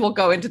often will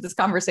go into this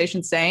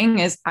conversation saying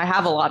is I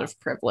have a lot of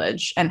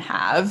privilege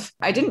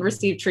I didn't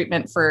receive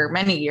treatment for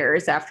many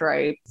years after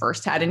I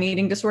first had an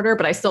eating disorder,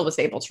 but I still was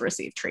able to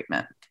receive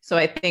treatment. So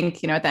I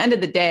think, at the end of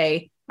the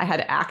day, I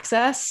had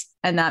access,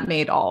 and that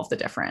made all of the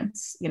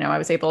difference. I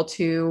was able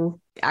to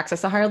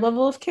access a higher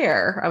level of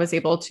care. I was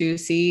able to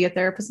see a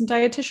therapist and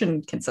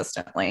dietitian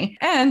consistently.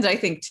 And I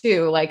think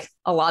too, like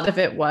a lot of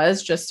it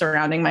was just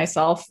surrounding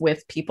myself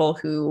with people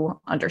who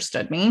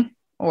understood me,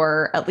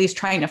 or at least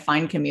trying to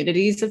find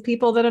communities of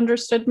people that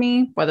understood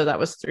me, whether that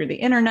was through the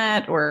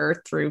internet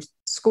or through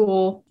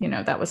school.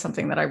 That was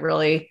something that I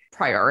really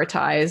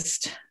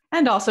prioritized.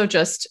 And also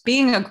just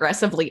being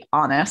aggressively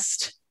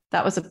honest.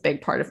 That was a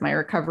big part of my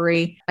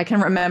recovery. I can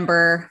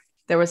remember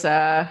there was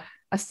a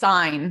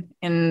sign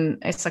in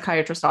a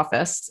psychiatrist's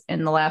office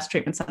in the last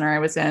treatment center I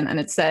was in, and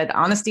it said,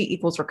 honesty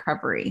equals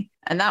recovery.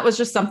 And that was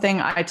just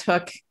something I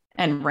took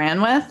and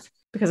ran with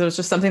because it was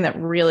just something that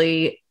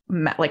really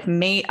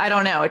made, I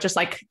don't know, it just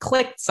like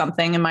clicked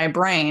something in my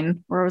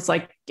brain where I was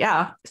like,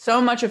 yeah,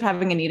 so much of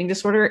having an eating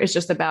disorder is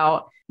just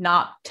about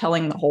not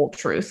telling the whole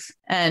truth.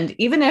 And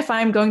even if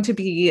I'm going to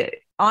be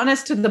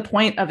honest to the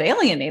point of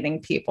alienating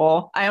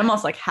people, I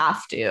almost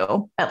have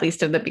to, at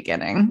least in the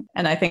beginning.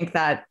 And I think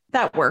that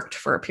worked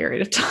for a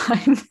period of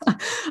time.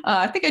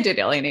 I think I did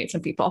alienate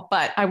some people,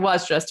 but I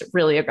was just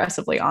really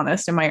aggressively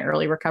honest in my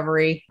early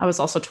recovery. I was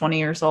also 20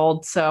 years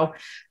old. So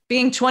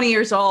being 20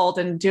 years old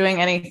and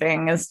doing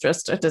anything is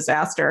just a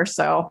disaster.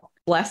 So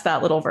bless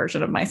that little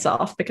version of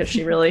myself because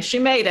she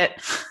made it.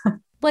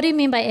 What do you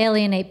mean by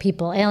alienate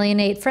people?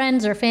 Alienate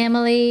friends or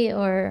family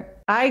or...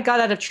 I got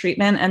out of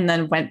treatment and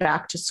then went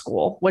back to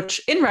school, which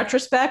in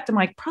retrospect, I'm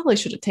like, probably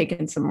should have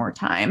taken some more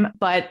time.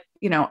 But,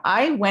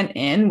 I went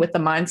in with the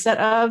mindset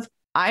of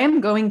I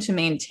am going to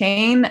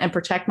maintain and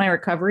protect my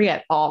recovery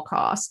at all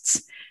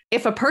costs.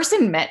 If a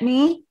person met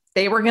me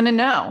they were going to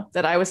know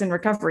that I was in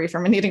recovery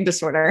from an eating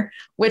disorder,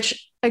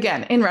 which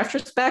again, in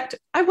retrospect,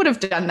 I would have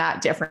done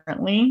that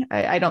differently.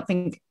 I don't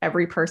think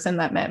every person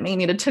that met me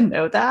needed to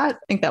know that.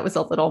 I think that was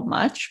a little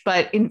much,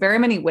 but in very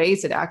many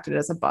ways, it acted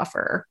as a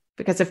buffer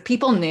because if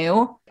people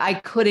knew, I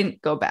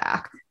couldn't go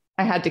back.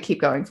 I had to keep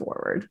going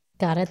forward.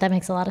 Got it. That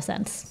makes a lot of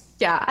sense.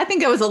 Yeah, I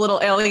think it was a little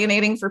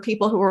alienating for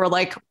people who were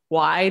like,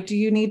 why do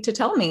you need to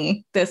tell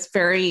me this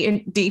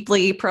very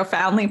deeply,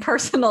 profoundly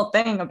personal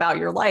thing about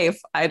your life?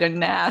 I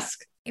didn't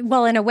ask.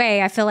 Well, in a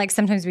way, I feel like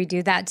sometimes we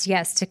do that,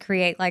 yes, to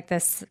create like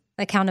this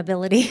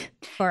accountability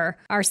for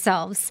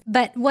ourselves.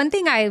 But one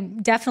thing I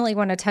definitely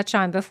want to touch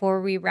on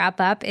before we wrap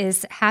up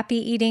is happy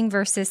eating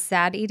versus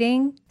sad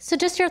eating. So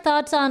just your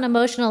thoughts on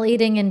emotional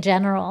eating in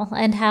general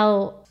and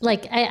how,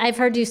 like, I've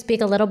heard you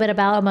speak a little bit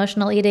about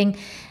emotional eating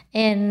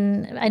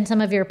in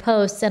some of your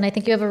posts, and I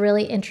think you have a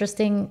really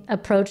interesting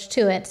approach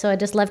to it. So I'd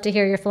just love to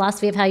hear your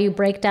philosophy of how you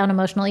break down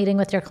emotional eating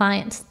with your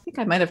clients. I think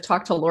I might have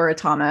talked to Laura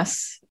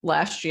Thomas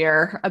last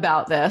year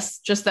about this,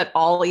 just that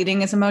all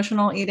eating is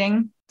emotional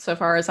eating, so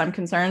far as I'm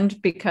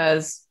concerned,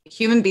 because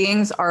human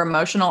beings are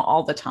emotional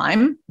all the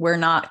time. We're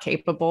not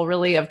capable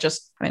really of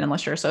just,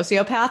 unless you're a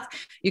sociopath,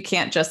 you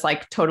can't just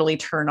like totally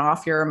turn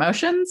off your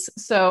emotions.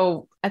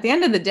 So at the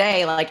end of the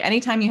day, like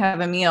anytime you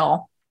have a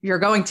meal, you're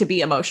going to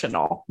be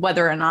emotional,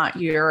 whether or not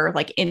you're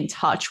like in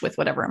touch with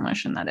whatever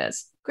emotion that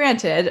is.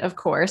 Granted, of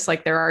course,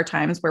 like there are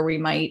times where we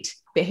might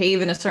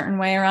behave in a certain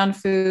way around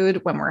food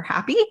when we're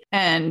happy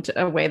and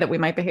a way that we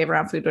might behave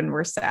around food when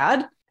we're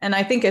sad. And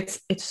I think it's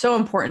so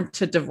important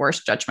to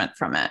divorce judgment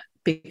from it,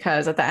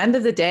 because at the end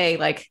of the day,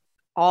 like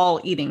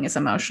all eating is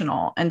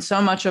emotional. And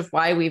so much of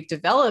why we've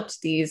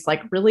developed these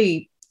like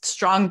really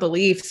strong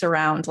beliefs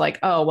around like,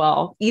 oh,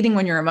 well, eating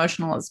when you're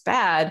emotional is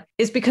bad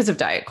is because of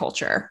diet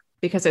culture.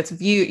 Because it's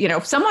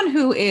someone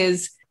who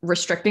is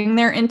restricting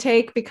their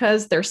intake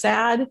because they're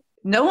sad,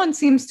 no one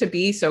seems to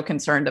be so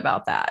concerned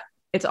about that.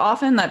 It's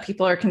often that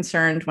people are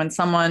concerned when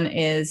someone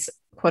is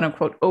quote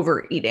unquote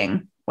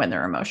overeating when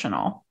they're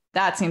emotional.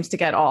 That seems to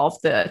get all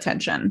of the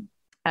attention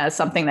as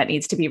something that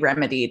needs to be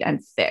remedied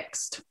and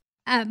fixed.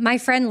 My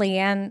friend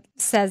Leanne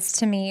says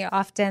to me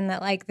often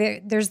that like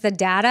there's the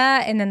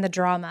data and then the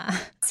drama.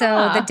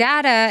 So the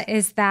data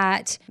is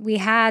that we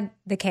had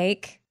the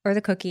cake or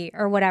the cookie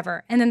or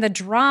whatever. And then the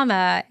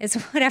drama is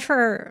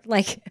whatever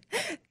like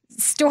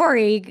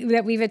story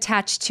that we've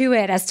attached to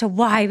it as to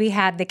why we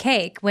had the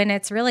cake, when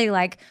it's really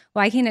like,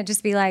 why can't it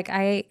just be like,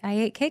 I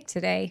ate cake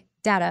today?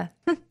 Data.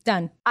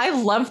 Done. I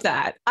love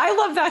that. I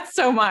love that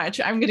so much.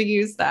 I'm going to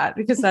use that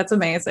because that's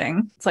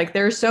amazing. It's like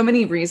there's so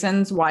many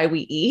reasons why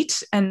we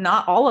eat, and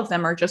not all of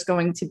them are just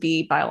going to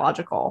be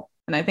biological.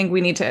 And I think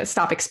we need to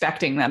stop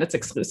expecting that it's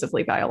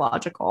exclusively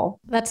biological.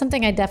 That's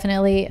something I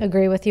definitely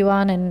agree with you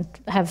on and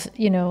have,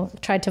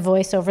 tried to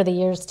voice over the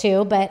years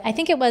too. But I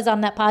think it was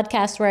on that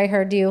podcast where I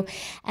heard you,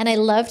 and I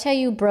loved how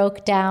you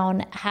broke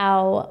down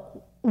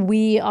how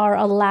we are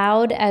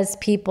allowed as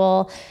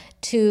people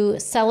to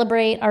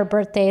celebrate our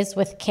birthdays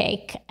with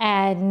cake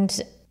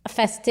and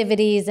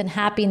festivities and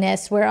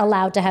happiness. We're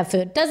allowed to have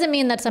food. Doesn't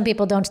mean that some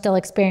people don't still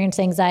experience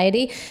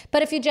anxiety,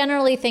 but if you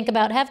generally think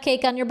about have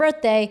cake on your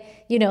birthday,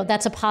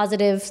 that's a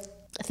positive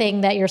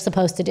thing that you're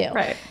supposed to do.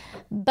 Right.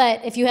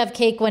 But if you have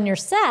cake when you're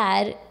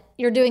sad,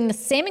 you're doing the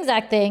same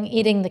exact thing,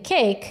 eating the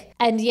cake,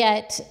 and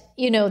yet,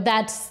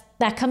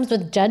 that comes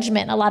with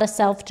judgment, a lot of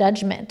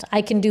self-judgment.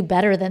 I can do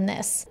better than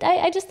this.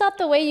 I just thought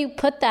the way you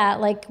put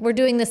that, like we're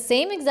doing the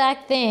same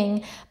exact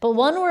thing, but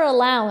one we're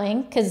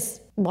allowing,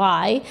 because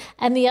why?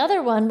 And the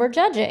other one we're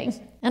judging.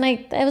 And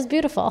it was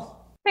beautiful.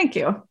 Thank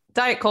you.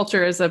 Diet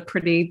culture is a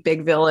pretty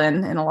big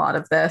villain in a lot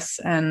of this.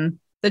 And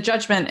the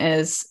judgment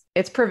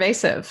it's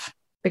pervasive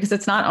because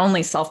it's not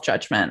only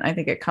self-judgment. I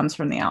think it comes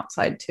from the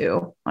outside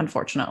too,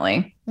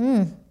 unfortunately.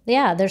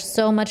 Yeah, there's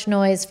so much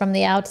noise from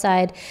the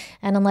outside.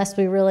 And unless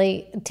we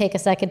really take a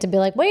second to be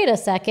like, wait a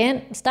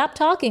second, stop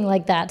talking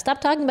like that.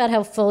 Stop talking about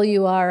how full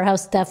you are, or how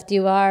stuffed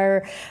you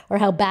are, or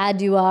how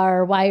bad you are,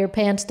 or why your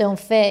pants don't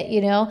fit,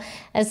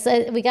 As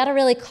we got to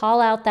really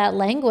call out that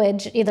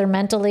language, either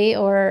mentally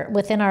or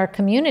within our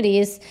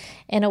communities,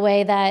 in a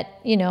way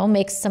that,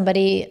 makes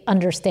somebody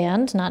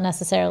understand, not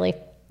necessarily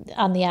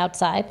on the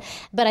outside.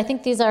 But I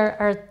think these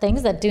are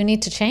things that do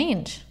need to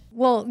change.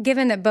 Well,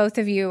 given that both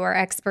of you are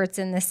experts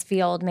in this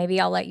field,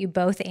 maybe I'll let you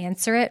both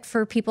answer it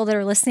for people that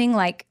are listening,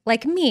 like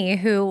me,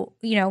 who,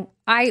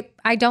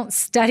 I don't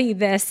study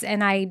this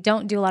and I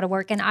don't do a lot of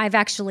work. And I've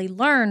actually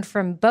learned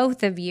from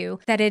both of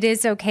you that it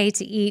is okay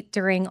to eat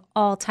during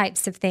all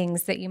types of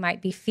things that you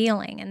might be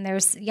feeling. And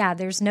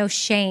there's no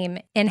shame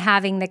in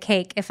having the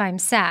cake if I'm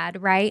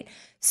sad, right?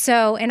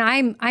 So, and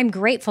I'm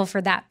grateful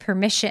for that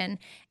permission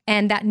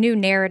and that new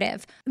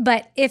narrative.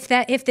 But if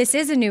this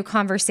is a new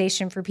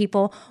conversation for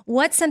people,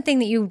 what's something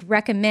that you would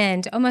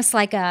recommend, almost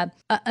like a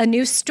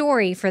new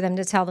story for them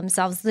to tell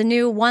themselves, the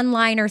new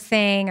one-liner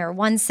thing or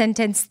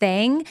one-sentence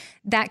thing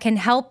that can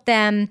help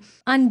them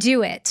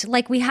undo it?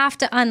 Like we have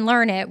to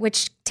unlearn it,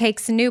 which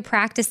takes new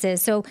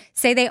practices. So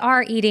say they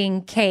are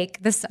eating cake.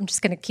 I'm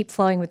just going to keep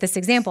flowing with this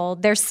example.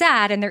 They're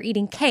sad and they're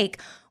eating cake.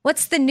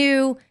 What's the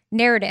new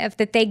narrative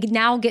that they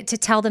now get to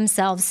tell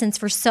themselves, since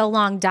for so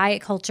long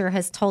diet culture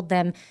has told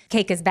them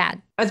cake is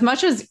bad. As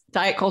much as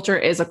diet culture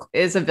is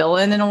a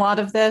villain in a lot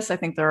of this, I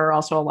think there are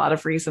also a lot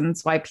of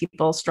reasons why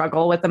people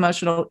struggle with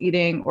emotional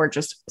eating or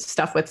just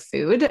stuff with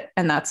food.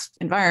 And that's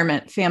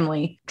environment,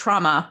 family,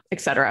 trauma,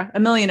 etc.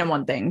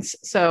 1,000,001 things.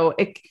 So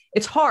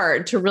it's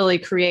hard to really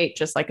create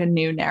just like a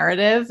new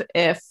narrative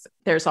if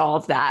there's all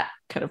of that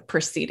kind of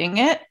preceding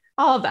it.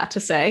 All of that to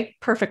say,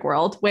 perfect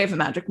world, wave a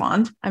magic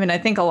wand. I mean, I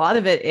think a lot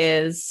of it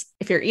is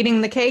if you're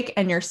eating the cake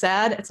and you're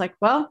sad, it's like,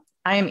 well,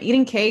 I am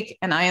eating cake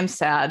and I am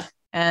sad.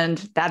 And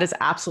that is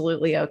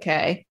absolutely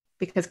okay,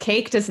 because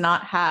cake does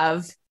not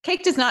have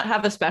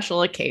a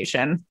special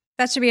occasion.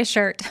 That should be a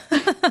shirt.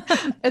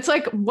 It's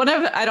like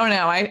I don't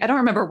know. I don't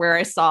remember where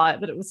I saw it,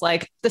 but it was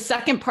like the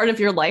second part of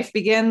your life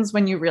begins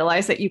when you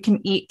realize that you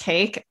can eat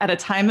cake at a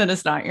time that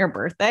is not your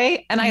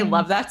birthday. And I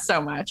love that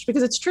so much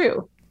because it's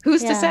true.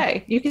 Who's to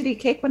say? You can eat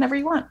cake whenever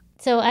you want.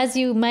 So as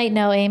you might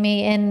know,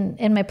 Amy,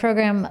 in my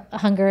program,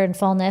 Hunger and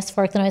Fullness,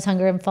 Fork the Noise,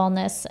 Hunger and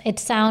Fullness, it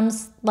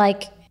sounds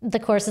like the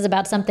course is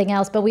about something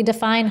else, but we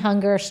define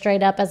hunger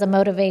straight up as a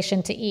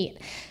motivation to eat.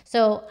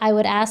 So I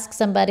would ask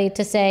somebody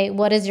to say,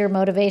 what is your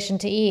motivation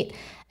to eat?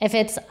 If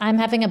it's, I'm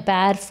having a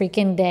bad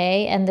freaking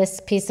day and this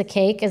piece of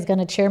cake is going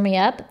to cheer me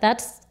up,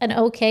 that's an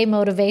okay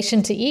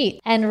motivation to eat.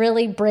 And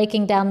really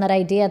breaking down that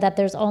idea that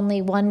there's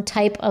only one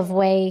type of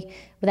way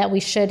that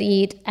we should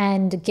eat,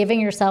 and giving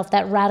yourself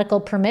that radical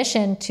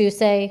permission to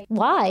say,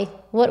 why?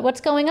 What's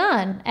going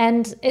on?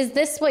 And is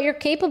this what you're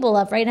capable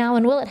of right now?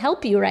 And will it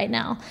help you right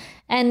now?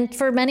 And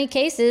for many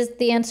cases,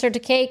 the answer to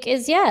cake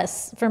is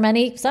yes. For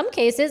some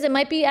cases, it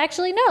might be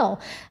actually no.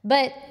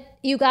 But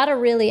you got to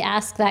really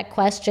ask that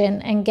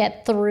question and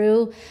get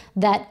through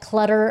that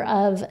clutter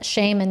of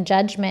shame and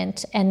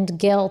judgment and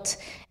guilt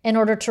in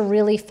order to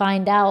really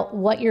find out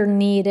what your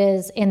need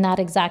is in that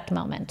exact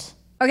moment.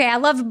 Okay, I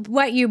love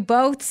what you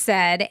both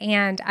said.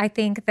 And I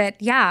think that,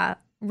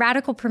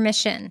 radical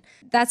permission.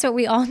 That's what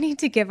we all need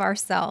to give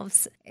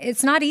ourselves.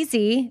 It's not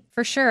easy,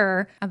 for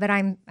sure, but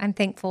I'm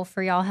thankful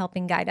for y'all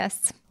helping guide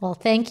us. Well,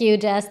 thank you,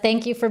 Jess.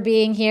 Thank you for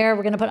being here.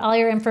 We're going to put all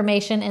your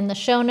information in the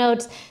show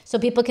notes so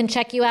people can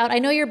check you out. I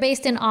know you're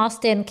based in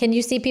Austin. Can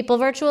you see people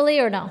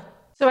virtually or no?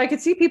 So I could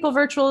see people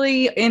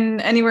virtually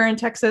anywhere in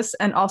Texas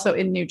and also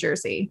in New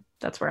Jersey.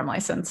 That's where I'm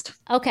licensed.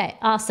 Okay,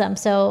 awesome.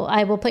 So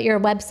I will put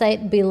your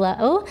website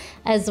below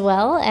as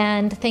well.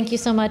 And thank you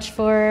so much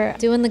for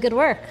doing the good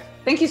work.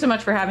 Thank you so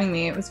much for having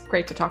me. It was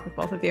great to talk with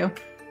both of you.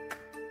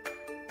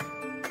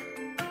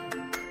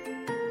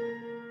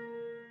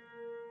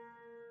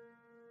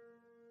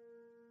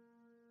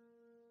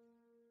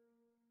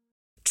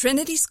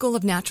 Trinity School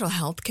of Natural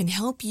Health can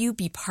help you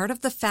be part of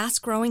the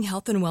fast-growing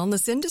health and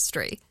wellness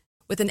industry.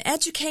 With an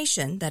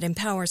education that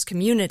empowers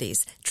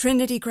communities,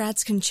 Trinity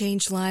grads can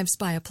change lives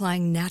by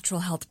applying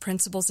natural health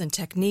principles and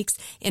techniques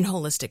in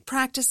holistic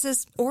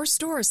practices or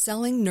stores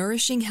selling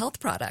nourishing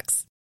health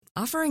products.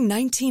 Offering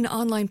 19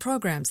 online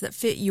programs that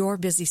fit your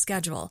busy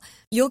schedule,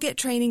 you'll get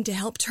training to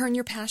help turn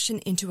your passion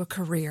into a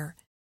career.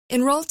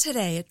 Enroll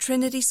today at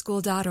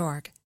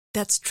trinityschool.org.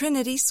 That's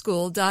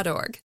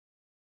trinityschool.org.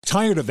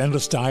 Tired of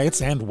endless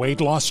diets and weight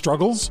loss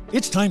struggles?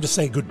 It's time to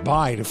say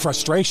goodbye to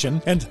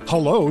frustration and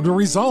hello to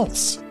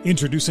results.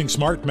 Introducing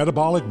Smart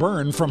Metabolic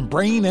Burn from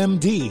Brain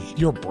MD,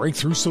 your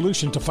breakthrough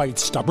solution to fight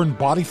stubborn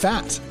body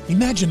fat.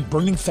 Imagine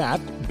burning fat,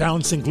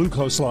 balancing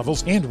glucose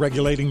levels, and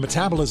regulating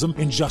metabolism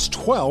in just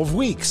 12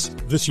 weeks.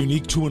 This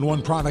unique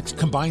 2-in-1 product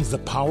combines the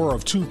power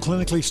of 2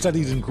 clinically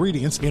studied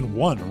ingredients in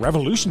one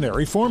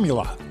revolutionary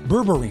formula.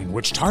 Berberine,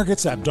 which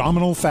targets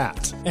abdominal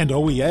fat, and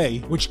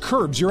OEA, which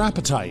curbs your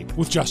appetite.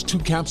 With just 2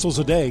 capsules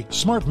a day,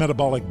 Smart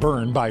Metabolic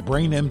Burn by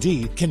Brain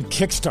MD can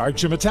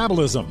kickstart your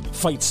metabolism,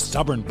 fight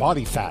stubborn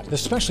body fat,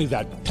 especially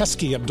that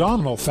pesky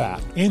abdominal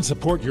fat, and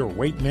support your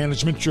weight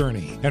management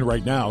journey. And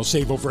right now,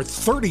 save over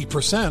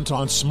 30%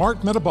 on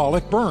Smart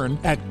Metabolic Burn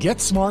at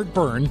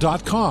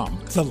GetSmartBurn.com.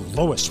 The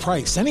lowest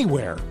price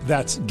anywhere.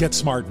 That's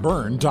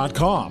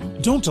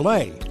GetSmartBurn.com. Don't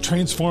delay.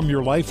 Transform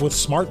your life with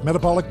Smart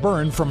Metabolic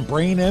Burn from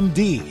Brain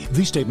MD.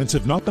 These statements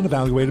have not been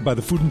evaluated by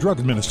the Food and Drug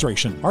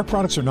Administration. Our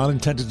products are not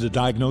intended to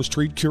diagnose,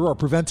 treat, cure, or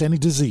prevent any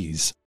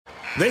disease.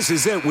 This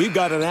is it. We've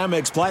got an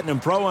Amex Platinum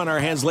Pro on our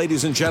hands,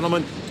 ladies and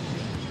gentlemen.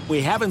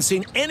 We haven't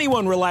seen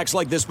anyone relax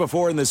like this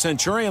before in the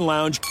Centurion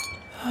Lounge.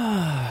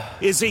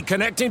 Is he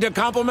connecting to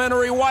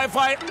complimentary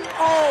Wi-Fi?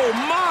 Oh,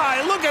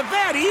 my. Look at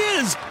that. He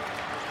is.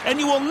 And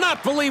you will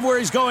not believe where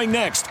he's going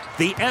next.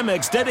 The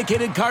Amex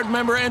dedicated card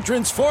member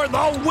entrance for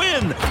the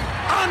win.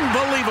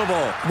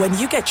 Unbelievable. When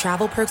you get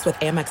travel perks with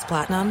Amex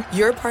Platinum,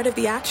 you're part of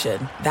the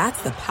action.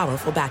 That's the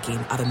powerful backing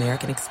of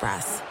American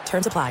Express.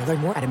 Terms apply. Learn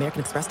more at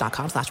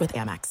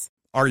americanexpress.com/withAmex.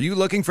 Are you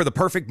looking for the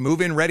perfect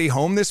move-in ready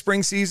home this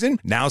spring season?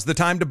 Now's the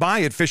time to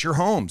buy at Fisher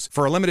Homes.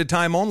 For a limited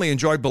time only,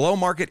 enjoy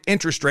below-market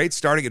interest rates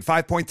starting at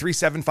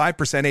 5.375%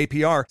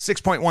 APR,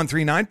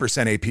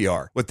 6.139%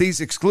 APR. With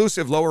these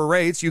exclusive lower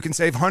rates, you can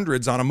save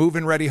hundreds on a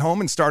move-in ready home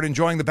and start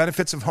enjoying the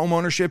benefits of home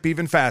ownership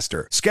even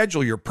faster.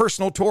 Schedule your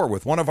personal tour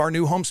with one of our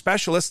new home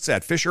specialists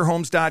at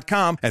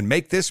FisherHomes.com and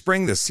make this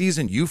spring the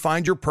season you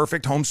find your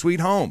perfect home sweet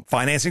home.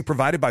 Financing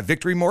provided by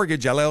Victory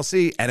Mortgage,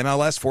 LLC,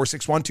 NMLS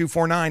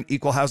 461249,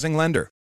 Equal Housing Lender.